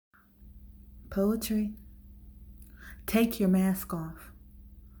Poetry. Take your mask off.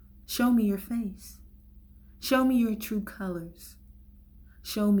 Show me your face. Show me your true colors.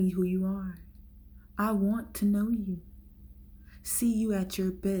 Show me who you are. I want to know you. See you at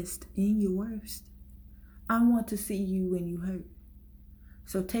your best and your worst. I want to see you when you hurt.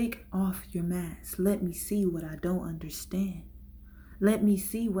 So take off your mask. Let me see what I don't understand. Let me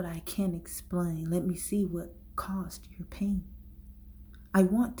see what I can't explain. Let me see what caused your pain. I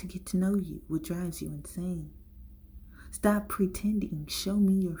want to get to know you, what drives you insane. Stop pretending. Show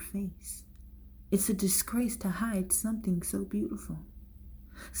me your face. It's a disgrace to hide something so beautiful.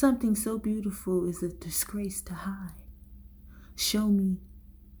 Something so beautiful is a disgrace to hide. Show me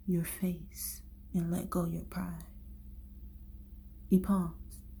your face and let go your pride. Ipan.